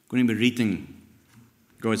going to be reading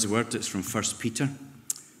God's word. It's from 1 Peter,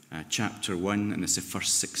 chapter 1, and it's the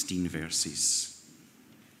first 16 verses.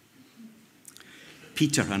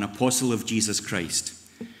 Peter, an apostle of Jesus Christ,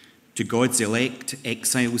 to God's elect,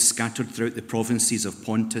 exiles scattered throughout the provinces of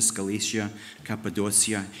Pontus, Galatia,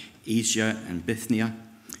 Cappadocia, Asia, and Bithynia,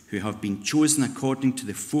 who have been chosen according to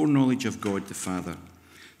the foreknowledge of God the Father,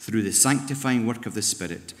 through the sanctifying work of the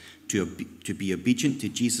Spirit, to be obedient to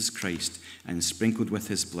Jesus Christ and sprinkled with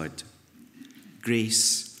his blood.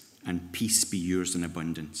 Grace and peace be yours in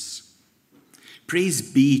abundance. Praise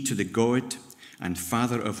be to the God and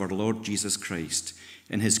Father of our Lord Jesus Christ.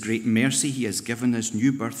 In his great mercy, he has given us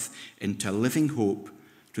new birth into a living hope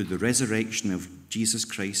through the resurrection of Jesus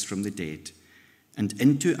Christ from the dead, and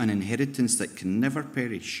into an inheritance that can never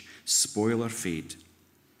perish, spoil, or fade.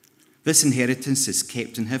 This inheritance is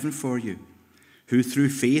kept in heaven for you, who through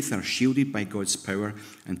faith are shielded by God's power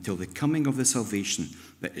until the coming of the salvation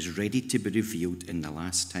that is ready to be revealed in the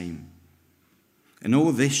last time. In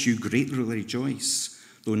all this you greatly rejoice,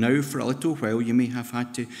 though now for a little while you may have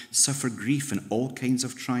had to suffer grief in all kinds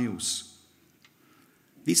of trials.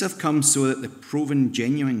 These have come so that the proven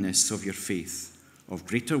genuineness of your faith, of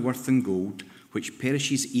greater worth than gold, which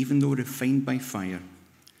perishes even though refined by fire,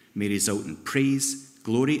 may result in praise,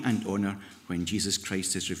 glory, and honour when Jesus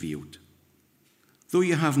Christ is revealed. Though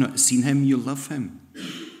you have not seen him, you love him.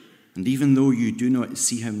 And even though you do not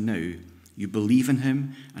see him now, you believe in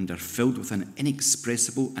him and are filled with an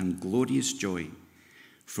inexpressible and glorious joy,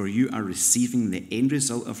 for you are receiving the end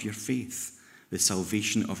result of your faith, the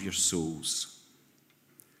salvation of your souls.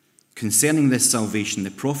 Concerning this salvation,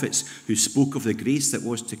 the prophets who spoke of the grace that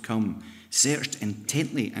was to come searched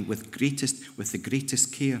intently and with the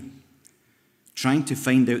greatest care, trying to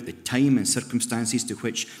find out the time and circumstances to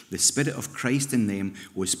which the Spirit of Christ in them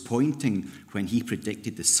was pointing when he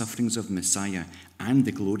predicted the sufferings of Messiah and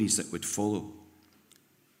the glories that would follow.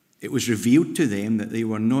 It was revealed to them that they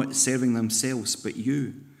were not serving themselves but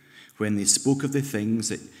you, when they spoke of the things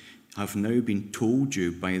that have now been told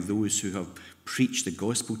you by those who have preached the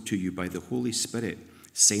gospel to you by the Holy Spirit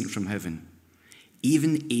sent from heaven.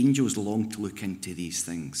 Even angels long to look into these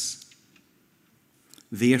things.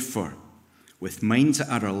 Therefore, with minds that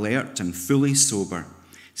are alert and fully sober,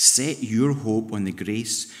 set your hope on the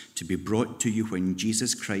grace to be brought to you when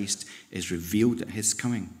Jesus Christ is revealed at his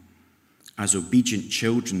coming. As obedient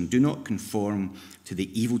children, do not conform to the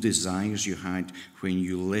evil desires you had when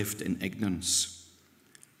you lived in ignorance.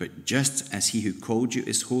 But just as he who called you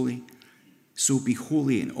is holy, so be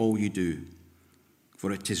holy in all you do.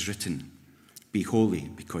 For it is written, be holy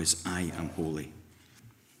because I am holy.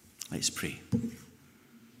 Let's pray.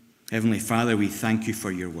 Heavenly Father, we thank you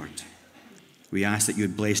for your word. We ask that you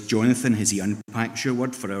would bless Jonathan as he unpacks your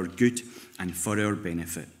word for our good and for our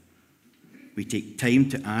benefit. We take time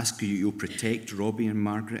to ask you you'll protect Robbie and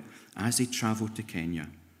Margaret as they travel to Kenya.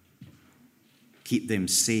 Keep them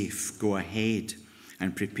safe, go ahead,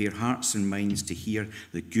 and prepare hearts and minds to hear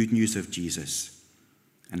the good news of Jesus.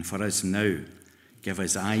 And for us now, give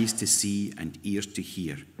us eyes to see and ears to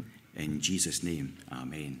hear. In Jesus' name,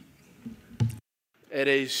 amen. It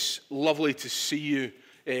is lovely to see you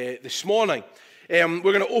this morning. We're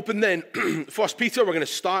going to open then 1 Peter. We're going to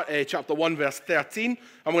start chapter 1, verse 13.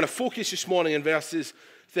 I'm going to focus this morning in verses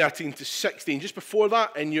 13 to 16. Just before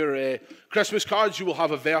that, in your Christmas cards, you will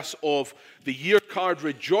have a verse of the year card.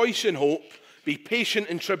 Rejoice in hope, be patient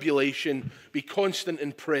in tribulation, be constant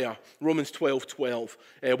in prayer. Romans 12:12.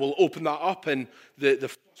 We'll open that up in the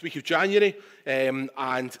first week of January,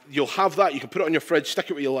 and you'll have that. You can put it on your fridge, stick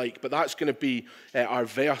it where you like, but that's going to be our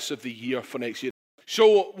verse of the year for next year.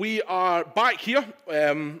 So we are back here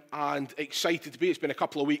and excited to be. It's been a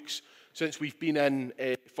couple of weeks since we've been in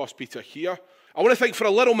 1 Peter here. I want to think for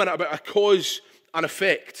a little minute about a cause and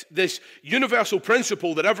effect, this universal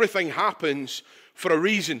principle that everything happens for a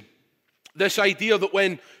reason. This idea that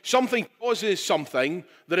when something causes something,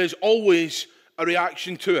 there is always a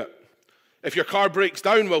reaction to it. If your car breaks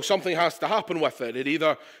down, well, something has to happen with it. It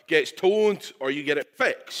either gets towed or you get it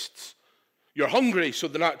fixed. You're hungry, so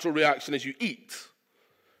the natural reaction is you eat.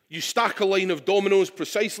 You stack a line of dominoes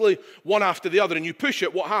precisely one after the other and you push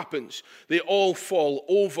it, what happens? They all fall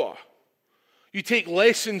over. You take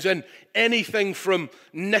lessons in anything from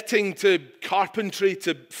knitting to carpentry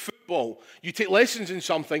to football. You take lessons in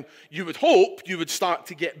something, you would hope you would start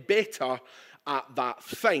to get better at that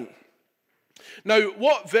thing. Now,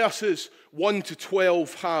 what verses 1 to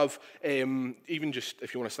 12 have, even just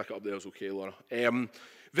if you want to stick it up there, it's okay, Laura.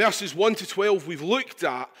 Verses 1 to 12 we've looked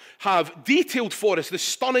at have detailed for us the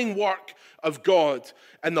stunning work of God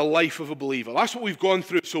in the life of a believer. That's what we've gone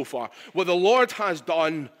through so far. What the Lord has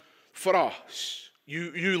done for us.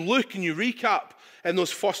 You look and you recap in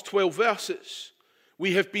those first 12 verses.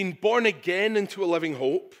 We have been born again into a living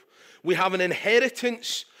hope. We have an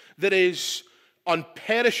inheritance that is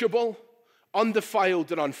unperishable,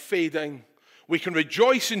 undefiled, and unfading. We can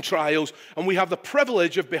rejoice in trials, and we have the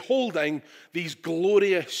privilege of beholding these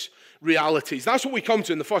glorious realities. That's what we come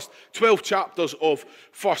to in the first 12 chapters of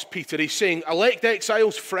 1 Peter. He's saying, elect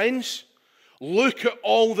exiles, friends, look at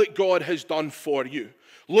all that God has done for you.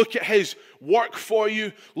 Look at his work for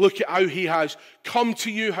you. Look at how he has come to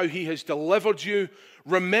you, how he has delivered you.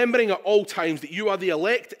 Remembering at all times that you are the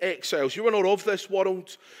elect exiles. You are not of this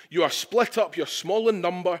world. You are split up. You're small in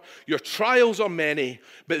number. Your trials are many.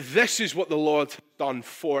 But this is what the Lord has done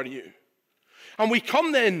for you. And we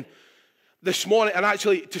come then this morning, and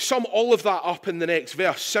actually to sum all of that up in the next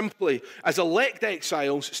verse, simply, as elect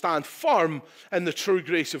exiles stand firm in the true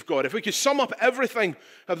grace of God. If we could sum up everything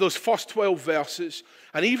of those first 12 verses,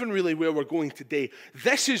 and even really where we're going today,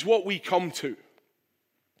 this is what we come to.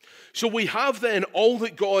 So we have then all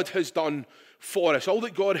that God has done for us, all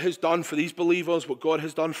that God has done for these believers, what God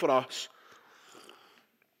has done for us.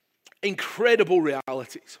 Incredible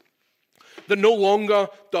realities. That no longer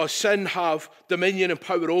does sin have dominion and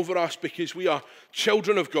power over us because we are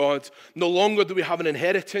children of God. No longer do we have an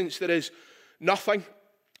inheritance that is nothing.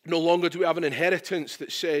 No longer do we have an inheritance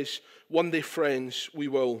that says, one day, friends, we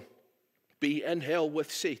will be in hell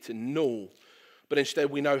with Satan. No. But instead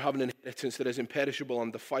we now have an inheritance that is imperishable,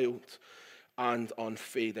 undefiled, and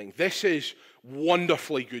unfading. This is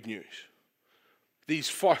wonderfully good news. These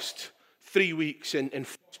first 3 weeks in 1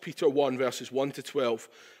 Peter 1, verses 1 to 12,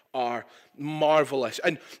 are marvelous.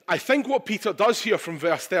 And I think what Peter does here from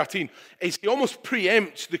verse 13 is he almost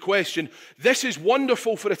preempts the question, this is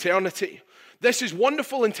wonderful for eternity. This is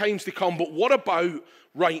wonderful in times to come, but what about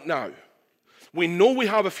right now? We know we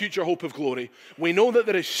have a future hope of glory. We know that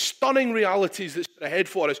there is stunning realities that's ahead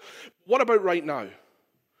for us. What about right now?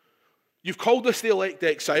 You've called us the elect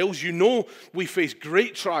exiles. You know we face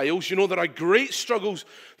great trials. You know there are great struggles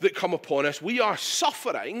that come upon us. We are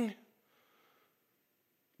suffering.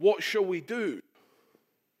 What shall we do?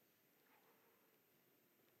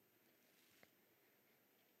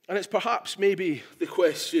 And it's perhaps maybe the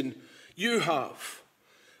question you have.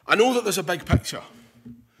 I know that there's a big picture.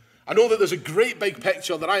 I know that there's a great big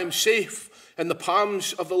picture that I am safe in the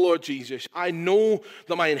palms of the Lord Jesus. I know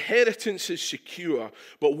that my inheritance is secure,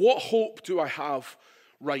 but what hope do I have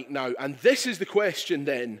right now? And this is the question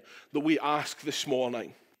then that we ask this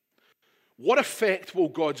morning. What effect will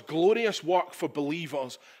God's glorious work for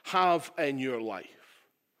believers have in your life?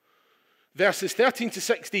 Verses 13 to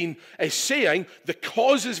 16 is saying the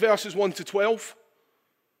cause is verses 1 to 12.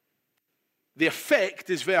 The effect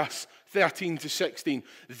is verse 13 to 16.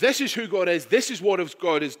 This is who God is. This is what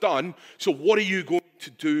God has done. So what are you going to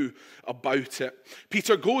do about it?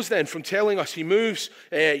 Peter goes then from telling us, he moves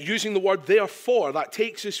using the word therefore. That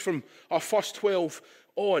takes us from our first 12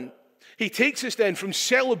 on. He takes us then from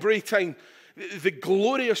celebrating the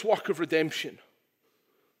glorious work of redemption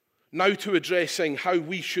now to addressing how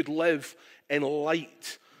we should live in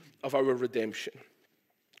light of our redemption.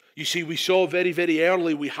 You see, we saw very, very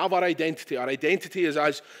early we have our identity. Our identity is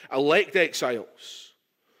as elect exiles.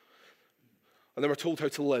 And then we're told how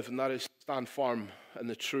to live, and that is stand firm in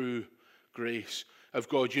the true grace of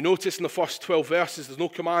God. You notice in the first 12 verses, there's no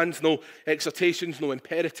commands, no exhortations, no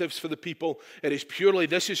imperatives for the people. It is purely,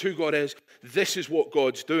 this is who God is, this is what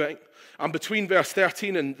God's doing. And between verse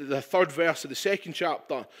 13 and the third verse of the second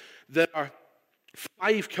chapter, there are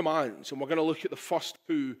 5 commands, and we're going to look at the first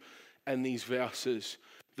 2 in these verses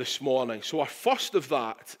this morning. So our first of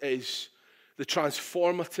that is the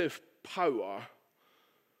transformative power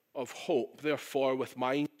of hope. Therefore, with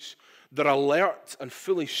minds that are alert and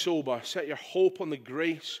fully sober, set your hope on the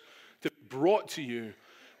grace to be brought to you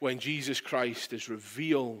when Jesus Christ is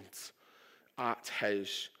revealed at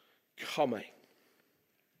his coming.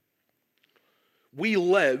 We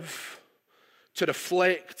live to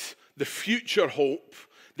reflect the future hope,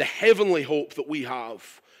 the heavenly hope that we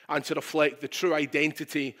have, and to reflect the true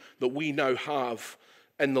identity that we now have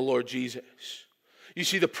in the Lord Jesus. You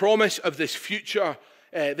see, the promise of this future,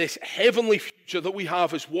 this heavenly future that we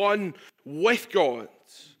have is one with God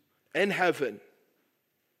in heaven.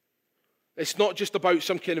 It's not just about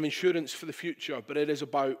some kind of insurance for the future, but it is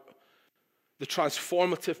about the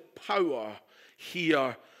transformative power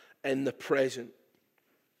here in the present.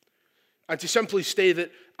 And to simply say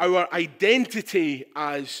that our identity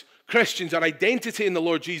as Christians, our identity in the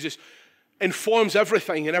Lord Jesus informs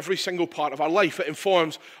everything in every single part of our life. It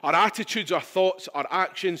informs our attitudes, our thoughts, our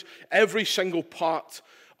actions, every single part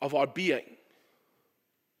of our being.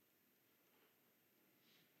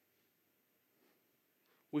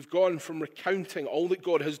 We've gone from recounting all that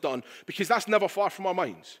God has done, because that's never far from our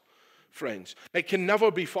minds, friends. It can never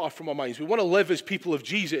be far from our minds. We want to live as people of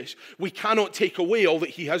Jesus. We cannot take away all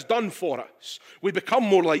that he has done for us. We become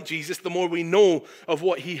more like Jesus the more we know of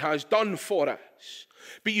what he has done for us.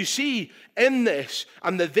 But you see, in this,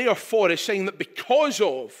 and the therefore is saying that because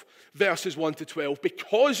of verses 1 to 12,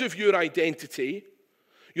 because of your identity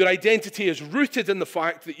is rooted in the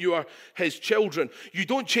fact that you are his children. You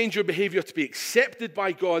don't change your behavior to be accepted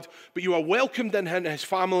by God, but you are welcomed in his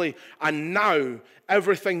family, and now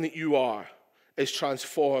everything that you are is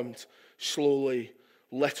transformed slowly,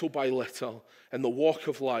 little by little, in the walk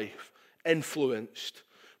of life, influenced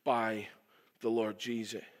by the Lord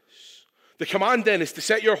Jesus. The command then is to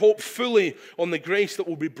set your hope fully on the grace that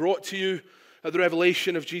will be brought to you at the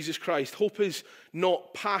revelation of Jesus Christ. Hope is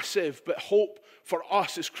not passive, but hope for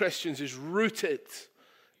us as Christians is rooted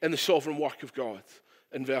in the sovereign work of God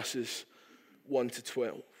in verses 1 to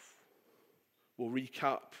 12. We'll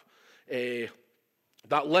recap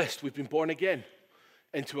that list. We've been born again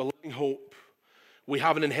into a living hope. We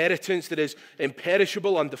have an inheritance that is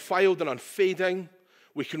imperishable, undefiled, and unfading.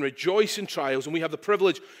 We can rejoice in trials, and we have the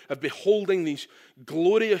privilege of beholding these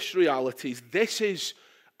glorious realities. This is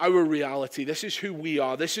our reality. This is who we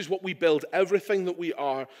are. This is what we build everything that we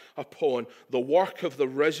are upon, the work of the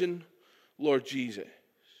risen Lord Jesus.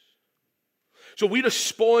 So we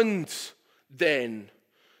respond then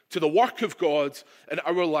to the work of God in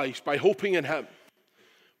our lives by hoping in him,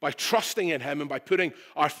 by trusting in him, and by putting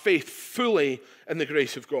our faith fully in the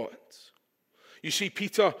grace of God. You see,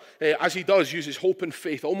 Peter, as he does, uses hope and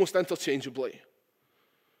faith almost interchangeably.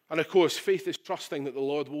 And of course, faith is trusting that the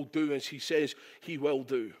Lord will do as he says he will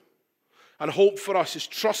do. And hope for us is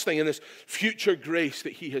trusting in this future grace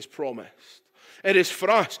that he has promised. It is for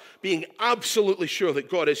us being absolutely sure that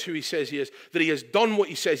God is who he says he is, that he has done what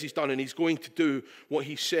he says he's done, and he's going to do what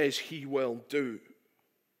he says he will do.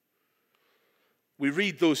 We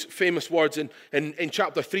read those famous words in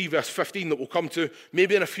chapter 3, verse 15 that we'll come to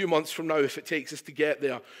maybe in a few months from now if it takes us to get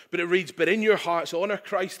there. But it reads, "But in your hearts honor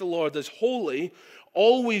Christ the Lord as holy,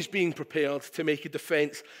 always being prepared to make a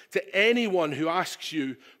defense to anyone who asks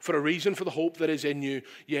you for a reason for the hope that is in you,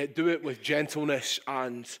 yet do it with gentleness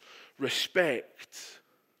and respect."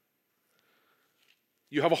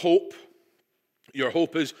 You have a hope. Your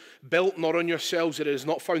hope is built not on yourselves. It is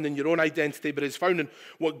not found in your own identity, but it is found in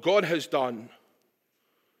what God has done.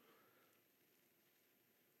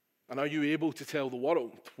 And are you able to tell the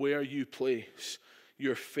world where you place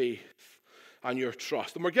your faith and your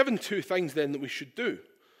trust? And we're given two things then that we should do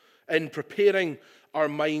in preparing our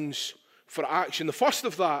minds for action. The first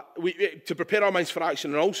of that, to prepare our minds for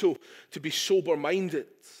action, and also to be sober-minded.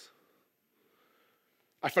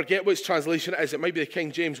 I forget which translation it is. It might be the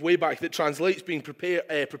King James way back that translates being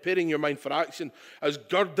preparing your mind for action as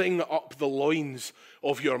girding up the loins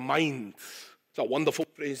of your mind. It's a wonderful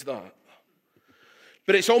phrase, that.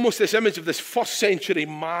 But it's almost this image of this first century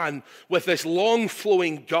man with this long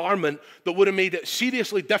flowing garment that would have made it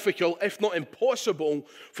seriously difficult, if not impossible,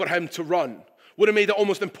 for him to run. Would have made it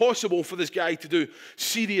almost impossible for this guy to do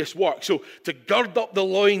serious work. So to gird up the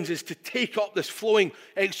loins is to take up this flowing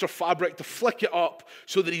extra fabric, to flick it up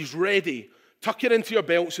so that he's ready. Tuck it into your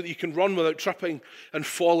belt so that you can run without tripping and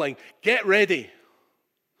falling. Get ready.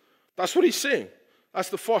 That's what he's saying. That's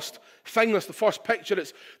the first thing, that's the first picture,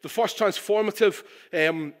 it's the first transformative,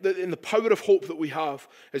 in the power of hope that we have,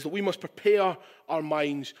 is that we must prepare our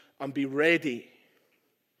minds and be ready.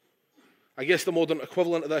 I guess the modern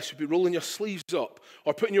equivalent of this would be rolling your sleeves up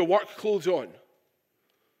or putting your work clothes on.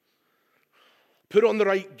 Put on the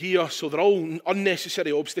right gear so that all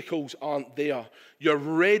unnecessary obstacles aren't there. You're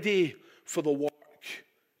ready for the work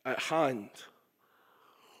at hand.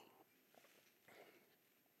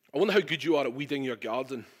 I wonder how good you are at weeding your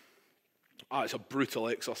garden. It's a brutal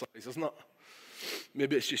exercise, isn't it?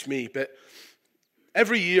 Maybe it's just me, but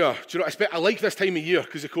every year, do you know, I like this time of year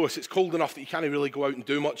because, of course, it's cold enough that you can't really go out and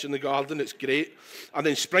do much in the garden. It's great. And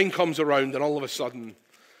then spring comes around and all of a sudden,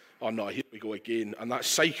 oh no, here we go again. And that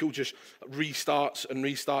cycle just restarts and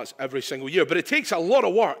restarts every single year. But it takes a lot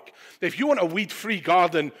of work. If you want a weed-free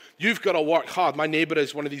garden, you've got to work hard. My neighbour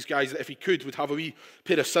is one of these guys that if he could would have a wee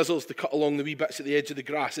pair of scissors to cut along the wee bits at the edge of the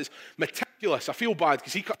grass. It's meticulous. I feel bad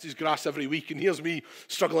because he cuts his grass every week and here's me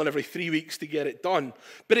struggling every 3 weeks to get it done.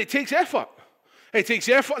 But it takes effort. It takes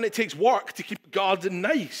effort and it takes work to keep the garden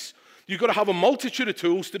nice. You've got to have a multitude of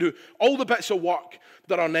tools to do all the bits of work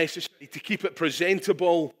that are necessary to keep it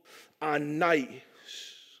presentable and nice.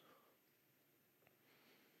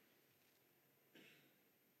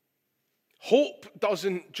 Hope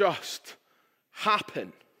doesn't just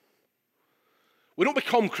happen. We don't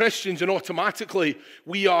become Christians and automatically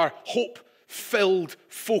we are hope-filled,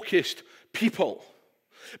 focused people.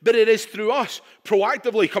 But it is through us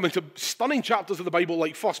proactively coming to stunning chapters of the Bible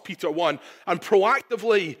like 1 Peter 1 and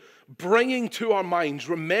proactively bringing to our minds,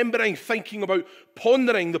 remembering, thinking about,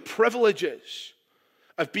 pondering the privileges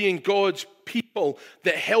of being God's people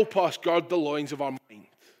that help us guard the loins of our mind.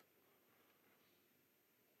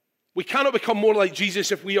 We cannot become more like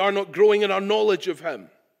Jesus if we are not growing in our knowledge of him.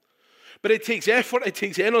 But it takes effort, it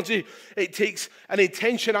takes energy, it takes an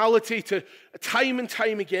intentionality to time and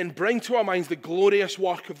time again bring to our minds the glorious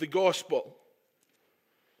work of the gospel.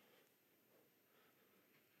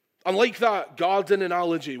 And like that garden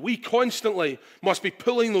analogy, we constantly must be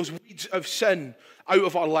pulling those weeds of sin out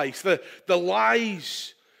of our lives. The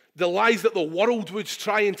lies that the world would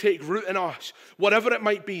try and take root in us, whatever it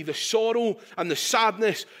might be, the sorrow and the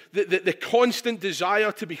sadness, the constant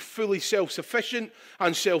desire to be fully self-sufficient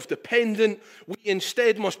and self-dependent, we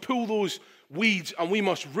instead must pull those weeds and we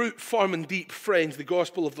must root firm and deep, friends, the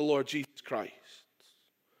gospel of the Lord Jesus Christ.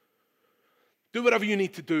 Do whatever you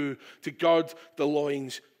need to do to guard the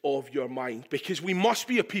loins of your mind, because we must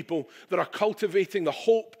be a people that are cultivating the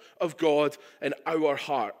hope of God in our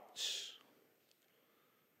hearts.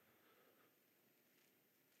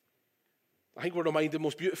 I think we're reminded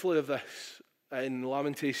most beautifully of this in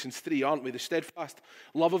Lamentations 3, aren't we? The steadfast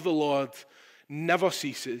love of the Lord never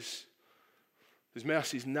ceases. His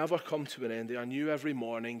mercies never come to an end. They are new every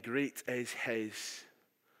morning. Great is his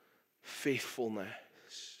faithfulness.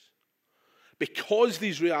 Because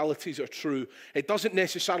these realities are true, it doesn't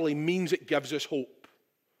necessarily mean it gives us hope.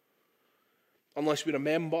 Unless we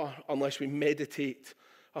remember, unless we meditate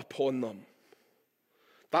upon them.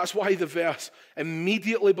 That's why the verse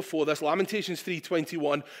immediately before this, Lamentations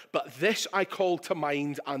 3:21, but this I call to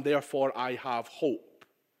mind and therefore I have hope.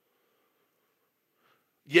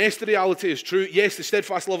 Yes, the reality is true. Yes, the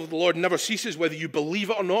steadfast love of the Lord never ceases, whether you believe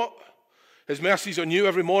it or not. His mercies are new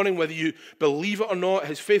every morning, whether you believe it or not.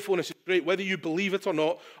 His faithfulness is great, whether you believe it or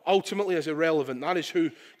not, ultimately is irrelevant. That is who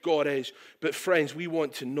God is. But friends, we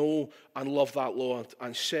want to know and love that Lord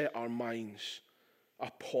and set our minds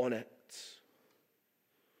upon it.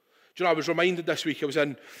 Do you know, I was reminded this week, I was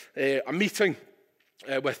in a meeting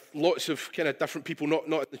with lots of kind of different people, not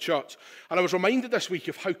in the church, and I was reminded this week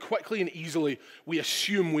of how quickly and easily we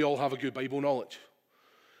assume we all have a good Bible knowledge.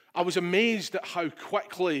 I was amazed at how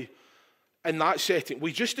quickly in that setting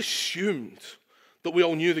we just assumed that we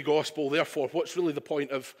all knew the gospel, therefore what's really the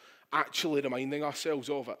point of actually reminding ourselves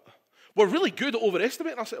of it? We're really good at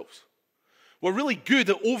overestimating ourselves. We're really good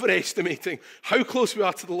at overestimating how close we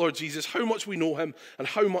are to the Lord Jesus, how much we know him, and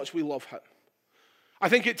how much we love him. I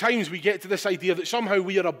think at times we get to this idea that somehow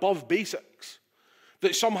we are above basics.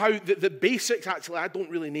 That somehow the basics actually I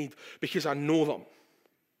don't really need because I know them.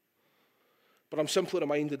 But I'm simply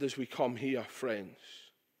reminded as we come here, friends,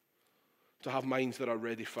 to have minds that are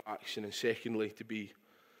ready for action, and secondly, to be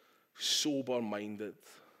sober-minded.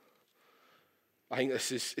 I think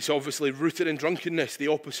it's obviously rooted in drunkenness, the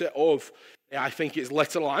opposite of, I think it's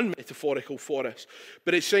literal and metaphorical for us.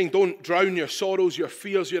 But it's saying don't drown your sorrows, your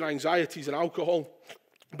fears, your anxieties in alcohol.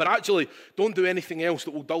 But actually, don't do anything else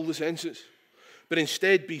that will dull the senses. But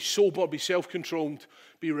instead, be sober, be self-controlled,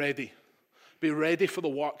 be ready. Be ready for the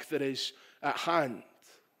work that is at hand.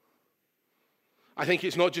 I think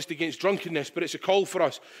it's not just against drunkenness, but it's a call for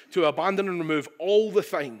us to abandon and remove all the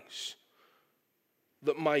things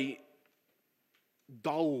that might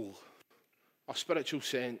dull our spiritual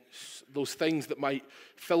sense, those things that might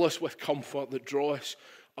fill us with comfort, that draw us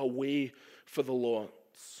away for the Lord.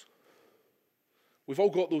 We've all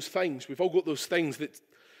got those things. We've all got those things that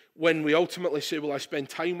when we ultimately say, will I spend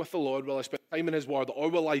time with the Lord, will I spend time in his word, or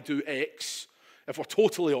will I do X? If we're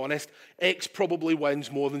totally honest, X probably wins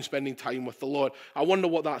more than spending time with the Lord. I wonder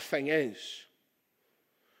what that thing is.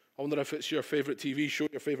 I wonder if it's your favorite TV show,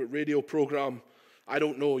 your favorite radio program. I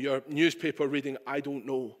don't know. Your newspaper reading, I don't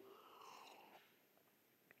know.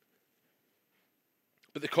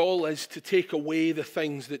 But the call is to take away the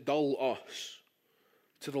things that dull us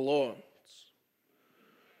to the Lord.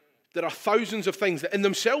 There are thousands of things that in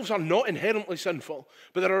themselves are not inherently sinful,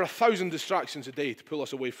 but there are 1,000 distractions a day to pull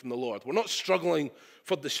us away from the Lord. We're not struggling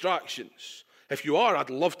for distractions. If you are, I'd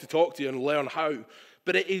love to talk to you and learn how.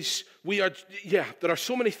 But there are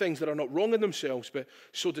so many things that are not wrong in themselves, but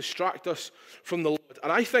so distract us from the Lord.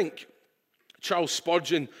 And I think Charles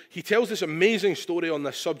Spurgeon, he tells this amazing story on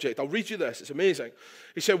this subject. I'll read you this, it's amazing.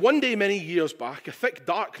 He said, one day many years back, a thick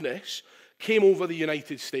darkness came over the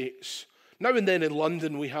United States. Now and then in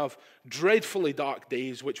London we have dreadfully dark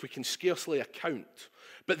days which we can scarcely account.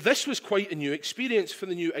 But this was quite a new experience for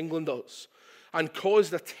the New Englanders and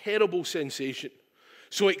caused a terrible sensation.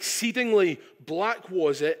 So exceedingly black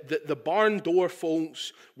was it that the barn door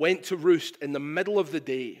folks went to roost in the middle of the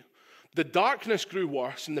day. The darkness grew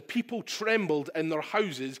worse, and the people trembled in their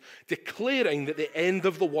houses, declaring that the end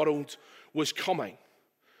of the world was coming.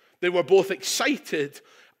 They were both excited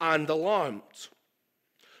and alarmed.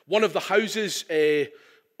 One of the houses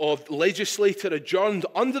of the legislator adjourned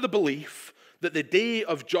under the belief that the day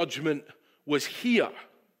of judgment was here.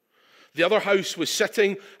 The other house was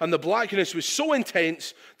sitting, and the blackness was so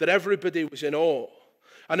intense that everybody was in awe.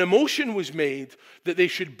 An motion was made that they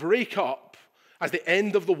should break up, as the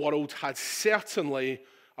end of the world had certainly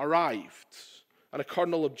arrived. And a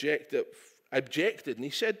colonel objected, and he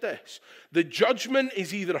said this: the judgment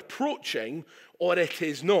is either approaching or it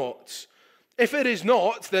is not. If it is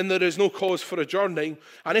not, then there is no cause for adjourning,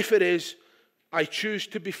 and if it is, I choose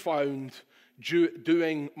to be found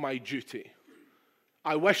doing my duty.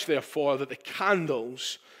 I wish, therefore, that the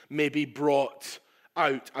candles may be brought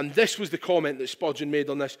out. And this was the comment that Spurgeon made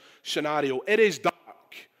on this scenario. It is dark,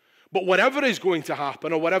 but whatever is going to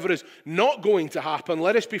happen or whatever is not going to happen,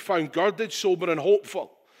 let us be found girded, sober, and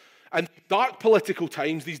hopeful. And dark political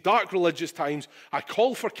times, these dark religious times, I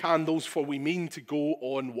call for candles, for we mean to go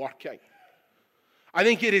on working. I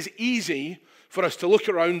think it is easy for us to look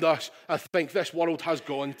around us and think this world has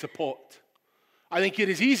gone to pot. I think it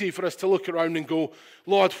is easy for us to look around and go,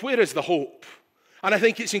 Lord, where is the hope? And I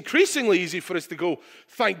think it's increasingly easy for us to go,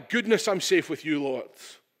 thank goodness I'm safe with you, Lord.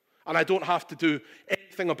 And I don't have to do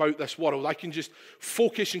anything about this world. I can just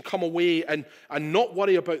focus and come away and not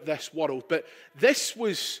worry about this world. But this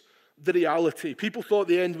was the reality. People thought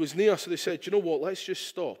the end was near, so they said, you know what, let's just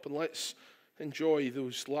stop and let's enjoy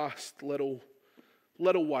those last little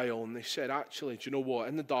while. And they said, actually, do you know what,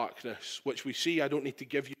 in the darkness, which we see, I don't need to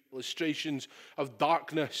give you illustrations of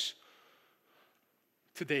darkness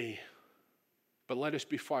today, but let us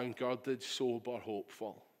be found girded, sober,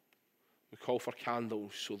 hopeful. We call for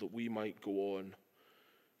candles so that we might go on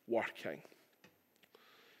working.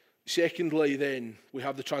 Secondly, then, we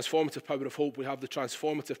have the transformative power of hope. We have the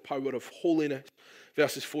transformative power of holiness,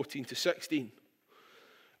 verses 14 to 16.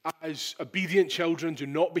 As obedient children, do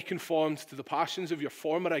not be conformed to the passions of your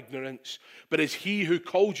former ignorance, but as he who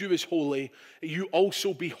called you is holy, you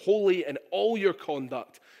also be holy in all your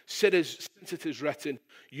conduct, since it is written,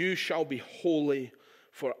 you shall be holy,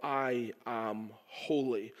 for I am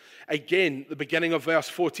holy. Again, the beginning of verse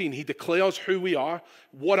 14, he declares who we are,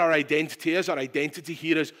 what our identity is. Our identity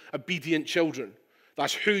here is obedient children.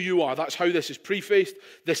 That's who you are. That's how this is prefaced.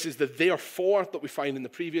 This is the therefore that we find in the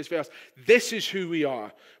previous verse. This is who we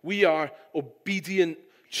are. We are obedient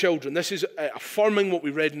children. This is affirming what we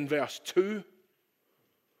read in verse 2.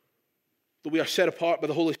 That we are set apart by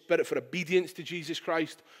the Holy Spirit for obedience to Jesus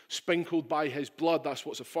Christ, sprinkled by his blood. That's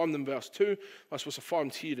what's affirmed in verse 2. That's what's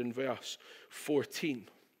affirmed here in verse 14.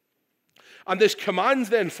 And this command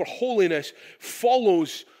then for holiness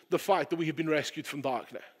follows the fact that we have been rescued from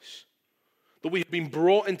darkness. That we have been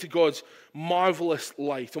brought into God's marvelous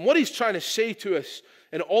light. And what he's trying to say to us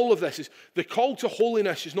in all of this is the call to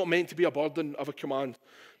holiness is not meant to be a burden of a command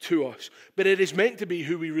to us, but it is meant to be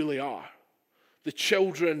who we really are, the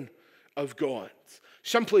children of God.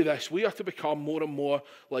 Simply this, we are to become more and more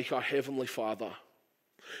like our Heavenly Father.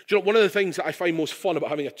 Do you know, one of the things that I find most fun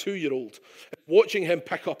about having a 2-year-old is watching him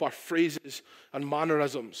pick up our phrases and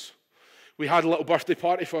mannerisms. We had a little birthday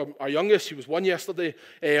party for our youngest. He was 1 yesterday.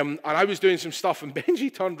 And I was doing some stuff, and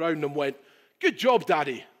Benji turned around and went, "Good job,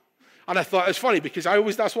 Daddy." And I thought it's funny because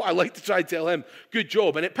that's what I like to try and tell him. Good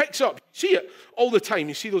job. And it picks up. You see it all the time.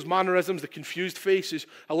 You see those mannerisms. The confused face is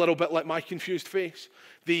a little bit like my confused face.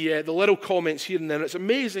 The little comments here and there. It's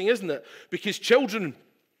amazing, isn't it? Because children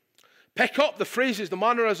pick up the phrases, the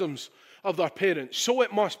mannerisms of their parents. So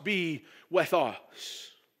it must be with us.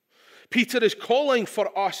 Peter is calling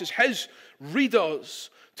for us as his readers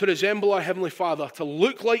to resemble our Heavenly Father, to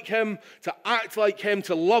look like him, to act like him,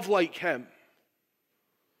 to love like him.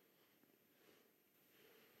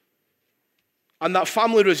 And that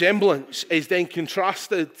family resemblance is then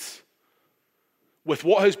contrasted with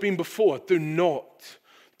what has been before. Do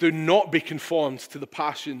not be conformed to the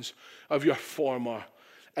passions of your former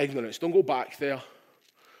ignorance. Don't go back there.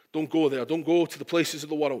 Don't go there. Don't go to the places of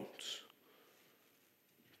the world.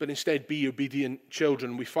 But instead be obedient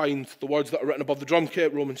children. We find the words that are written above the drum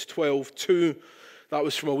kit, Romans 12:2. That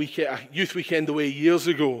was from a youth weekend away years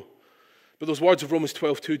ago. But those words of Romans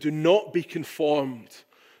 12:2, do not be conformed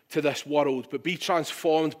to this world, but be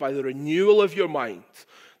transformed by the renewal of your mind.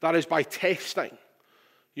 That is by testing.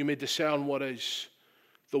 You may discern what is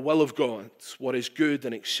the will of God, what is good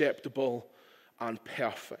and acceptable and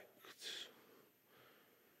perfect.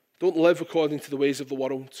 Don't live according to the ways of the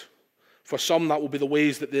world, For some, that will be the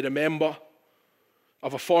ways that they remember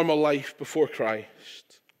of a former life before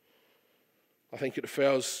Christ. I think it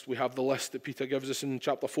refers, we have the list that Peter gives us in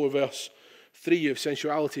chapter 4, verse 3 of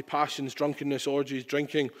sensuality, passions, drunkenness, orgies,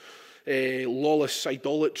 drinking, lawless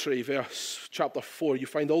idolatry. Verse chapter 4, you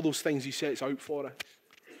find all those things he sets out for us.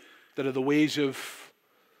 That are the ways of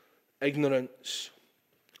ignorance.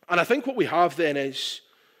 And I think what we have then is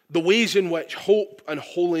the ways in which hope and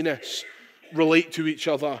holiness relate to each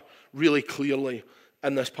other really clearly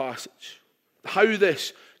in this passage. How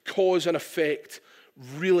this cause and effect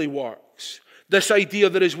really works. This idea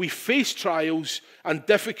that as we face trials and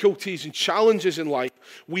difficulties and challenges in life,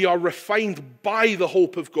 we are refined by the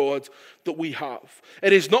hope of God that we have.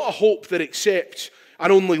 It is not a hope that accepts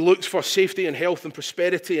and only looks for safety and health and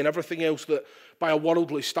prosperity and everything else that by a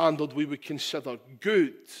worldly standard we would consider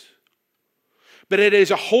good. But it is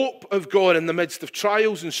a hope of God in the midst of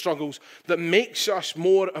trials and struggles that makes us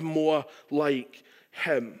more and more like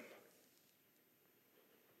him.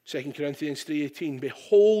 2 Corinthians 3:18,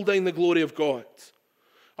 beholding the glory of God,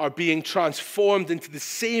 are being transformed into the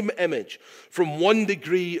same image from one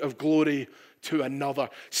degree of glory to another,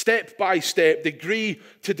 step by step, degree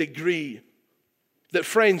to degree. That,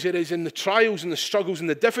 friends, it is in the trials and the struggles and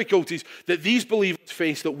the difficulties that these believers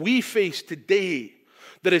face, that we face today,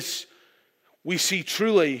 that is, we see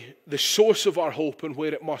truly the source of our hope and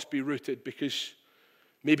where it must be rooted, because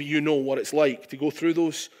maybe you know what it's like to go through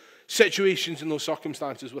those situations and those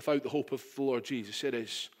circumstances without the hope of the Lord Jesus. It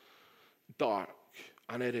is dark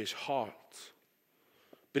and it is hard.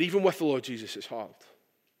 But even with the Lord Jesus, it's hard.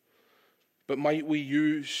 But might we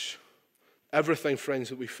use everything, friends,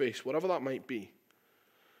 that we face, whatever that might be,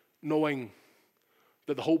 knowing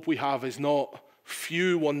that the hope we have is not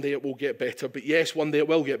few, one day it will get better, but yes, one day it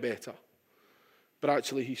will get better. But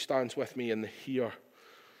actually, he stands with me in the here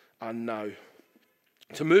and now.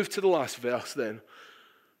 To move to the last verse then,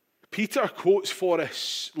 Peter quotes for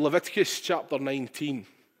us Leviticus chapter 19.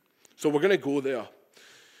 So we're going to go there.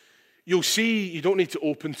 You'll see, you don't need to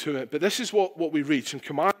open to it, but this is what we read, some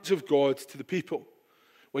commands of God to the people.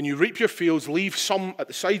 When you reap your fields, leave some at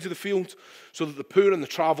the sides of the field so that the poor and the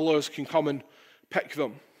travelers can come and pick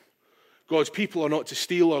them. God's people are not to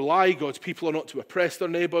steal or lie. God's people are not to oppress their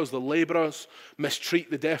neighbors, the laborers, mistreat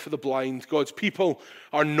the deaf or the blind. God's people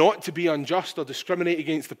are not to be unjust or discriminate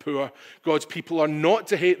against the poor. God's people are not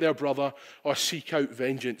to hate their brother or seek out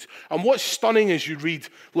vengeance. And what's stunning as you read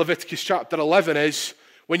Leviticus chapter 11 is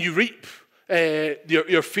when you reap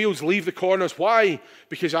your fields, leave the corners. Why?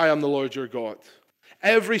 Because I am the Lord your God.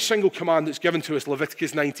 Every single command that's given to us,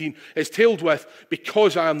 Leviticus 19, is tailed with,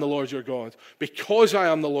 because I am the Lord your God, because I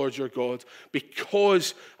am the Lord your God,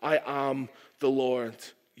 because I am the Lord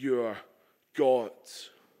your God.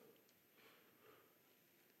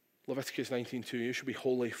 Leviticus 19:2, you should be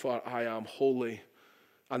holy, for I am holy.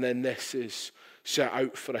 And then this is set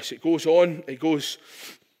out for us. It goes on, it goes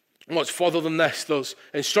much further than this. There's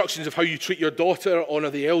instructions of how you treat your daughter, honor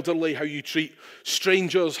the elderly, how you treat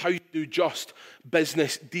strangers, how you do just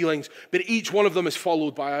business dealings. But each one of them is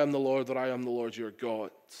followed by, I am the Lord, or I am the Lord your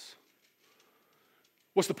God.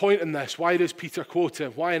 What's the point in this? Why does Peter quote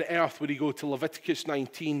it? Why on earth would he go to Leviticus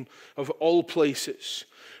 19 of all places?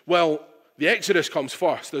 Well, the Exodus comes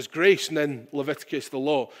first. There's grace and then Leviticus, the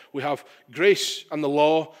law. We have grace and the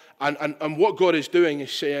law, and what God is doing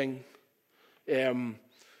is saying,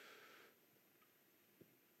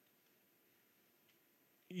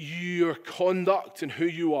 your conduct and who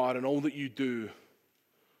you are and all that you do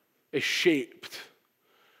is shaped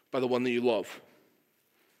by the one that you love.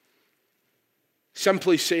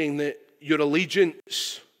 Simply saying that your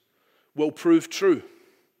allegiance will prove true.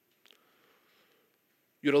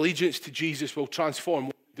 Your allegiance to Jesus will transform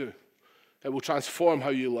what you do. It will transform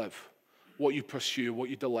how you live, what you pursue, what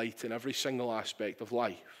you delight in, every single aspect of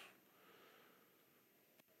life.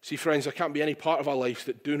 See, friends, there can't be any part of our lives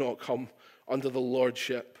that do not come under the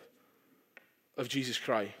lordship of Jesus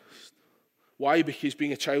Christ. Why? Because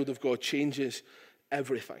being a child of God changes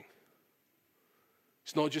everything.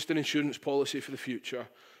 It's not just an insurance policy for the future,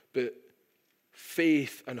 but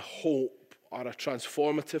faith and hope are a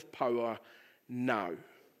transformative power now.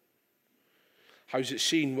 How's it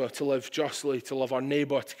seen? We're to live justly, to love our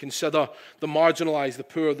neighbour, to consider the marginalised, the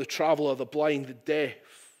poor, the traveller, the blind, the deaf.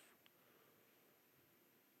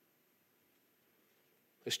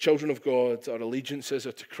 As children of God, our allegiances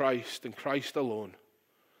are to Christ and Christ alone.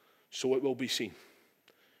 So it will be seen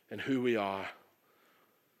in who we are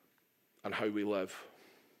and how we live.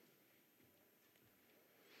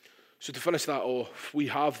 So to finish that off, we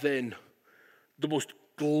have then the most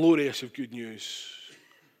glorious of good news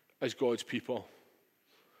as God's people.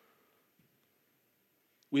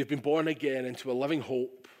 We have been born again into a living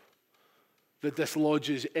hope that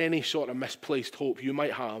dislodges any sort of misplaced hope you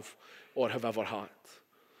might have or have ever had.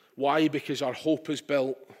 Why? Because our hope is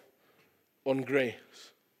built on grace.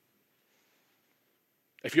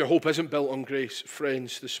 If your hope isn't built on grace,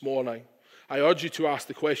 friends, this morning, I urge you to ask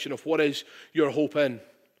the question of what is your hope in?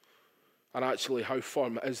 And actually, how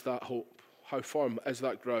firm is that hope? How firm is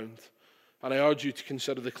that ground? And I urge you to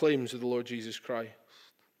consider the claims of the Lord Jesus Christ.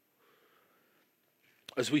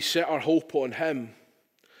 As we set our hope on him,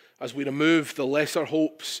 as we remove the lesser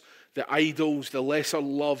hopes, the idols, the lesser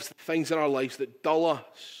loves, the things in our lives that dull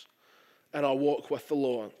us in our walk with the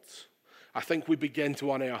Lord, I think we begin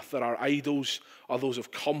to unearth that our idols are those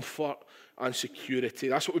of comfort and security.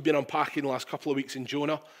 That's what we've been unpacking the last couple of weeks in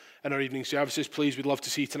Jonah in our evening services. Please, we'd love to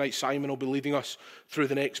see tonight. Simon will be leading us through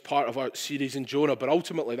the next part of our series in Jonah. But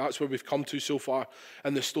ultimately, that's where we've come to so far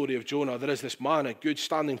in the story of Jonah. There is this man, a good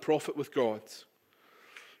standing prophet with God.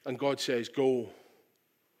 And God says, go,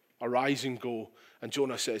 arise and go. And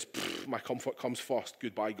Jonah says, my comfort comes first.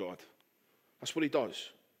 Goodbye, God. That's what he does.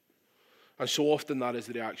 And so often that is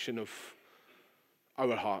the reaction of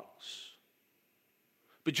our hearts.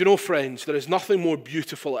 But you know, friends, there is nothing more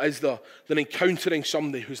beautiful, is there, than encountering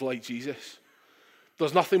somebody who's like Jesus.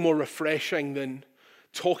 There's nothing more refreshing than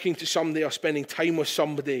talking to somebody or spending time with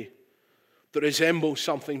somebody that resembles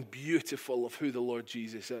something beautiful of who the Lord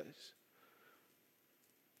Jesus is.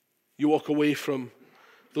 You walk away from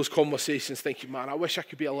those conversations thinking, man, I wish I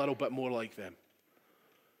could be a little bit more like them.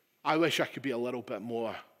 I wish I could be a little bit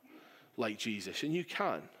more like Jesus. And you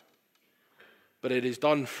can. But it is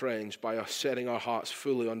done, friends, by us setting our hearts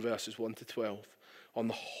fully on verses 1 to 12, on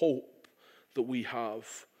the hope that we have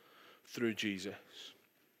through Jesus.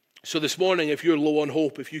 So this morning, if you're low on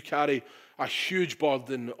hope, if you carry a huge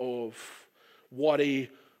burden of worry,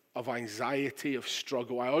 of anxiety, of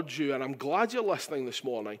struggle, I urge you, and I'm glad you're listening this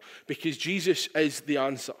morning, because Jesus is the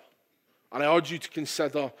answer. And I urge you to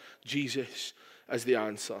consider Jesus as the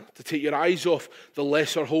answer, to take your eyes off the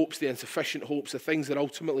lesser hopes, the insufficient hopes, the things that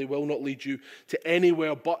ultimately will not lead you to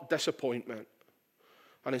anywhere but disappointment,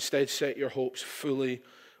 and instead set your hopes fully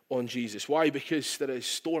on Jesus. Why? Because there is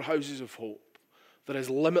storehouses of hope. There is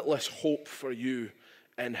limitless hope for you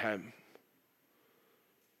in him.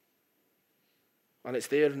 And it's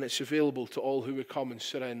there and it's available to all who would come and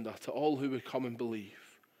surrender, to all who would come and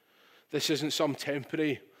believe. This isn't some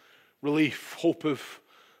temporary relief. Hope of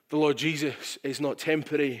the Lord Jesus is not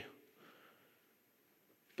temporary.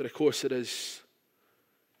 But of course it is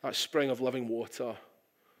that spring of living water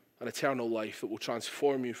and eternal life that will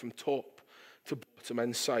transform you from top to bottom,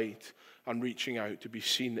 inside and reaching out to be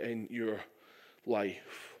seen in your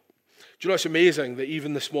life. Do you know, it's amazing that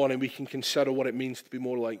even this morning we can consider what it means to be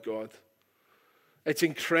more like God. It's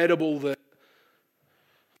incredible that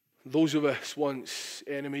those of us once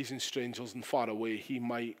enemies and strangers and far away, he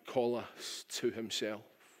might call us to himself.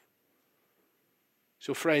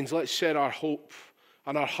 So friends, let's set our hope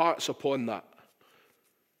and our hearts upon that.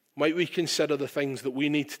 Might we consider the things that we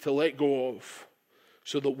need to let go of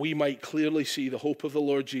so that we might clearly see the hope of the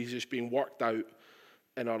Lord Jesus being worked out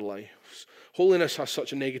in our lives. Holiness has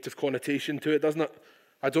such a negative connotation to it, doesn't it?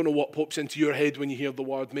 I don't know what pops into your head when you hear the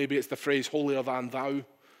word. Maybe it's the phrase holier than thou.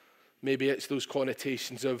 Maybe it's those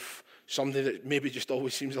connotations of somebody that maybe just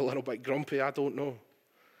always seems a little bit grumpy. I don't know.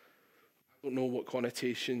 I don't know what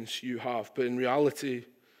connotations you have. But in reality,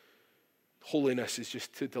 holiness is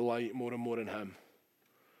just to delight more and more in him.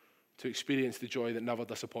 To experience the joy that never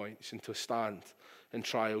disappoints and to stand in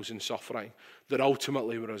trials and suffering that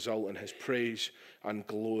ultimately will result in his praise and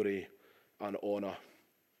glory and honor.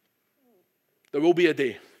 There will be a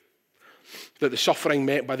day that the suffering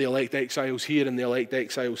met by the elect exiles here and the elect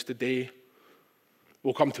exiles today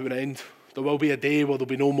will come to an end. There will be a day where there'll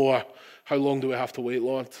be no more, how long do we have to wait,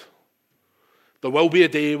 Lord? There will be a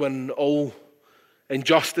day when all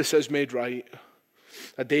injustice is made right.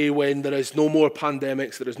 A day when there is no more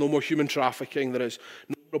pandemics, there is no more human trafficking, there is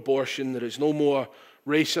no more abortion, there is no more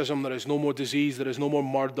racism, there is no more disease, there is no more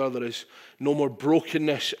murder, there is no more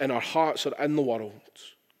brokenness in our hearts or in the world.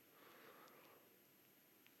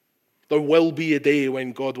 There will be a day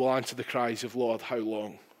when God will answer the cries of, Lord, how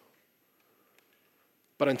long?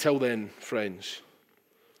 But until then, friends,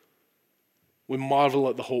 we marvel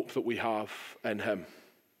at the hope that we have in him.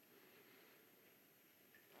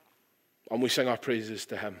 And we sing our praises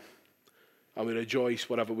to him. And we rejoice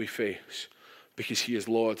whatever we face, because he is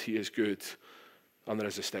Lord, he is good, and there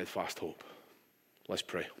is a steadfast hope. Let's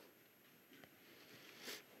pray.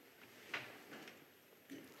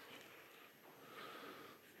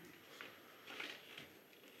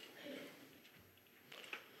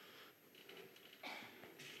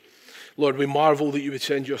 Lord, we marvel that you would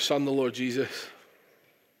send your Son, the Lord Jesus,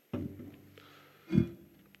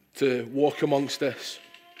 to walk amongst us,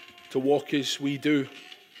 to walk as we do,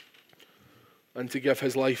 and to give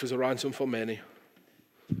his life as a ransom for many.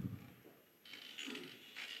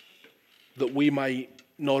 That we might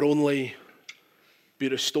not only be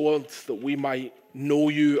restored, that we might know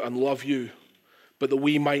you and love you, but that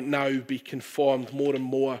we might now be conformed more and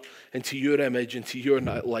more into your image, into your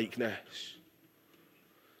likeness.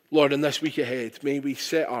 Lord, in this week ahead, may we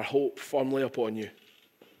set our hope firmly upon you.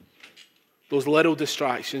 Those little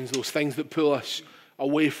distractions, those things that pull us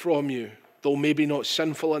away from you, though maybe not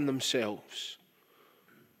sinful in themselves.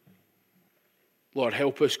 Lord,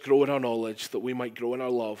 help us grow in our knowledge, that we might grow in our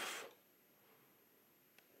love,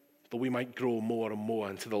 that we might grow more and more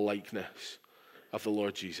into the likeness of the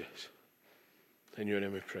Lord Jesus. In your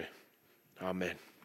name we pray. Amen.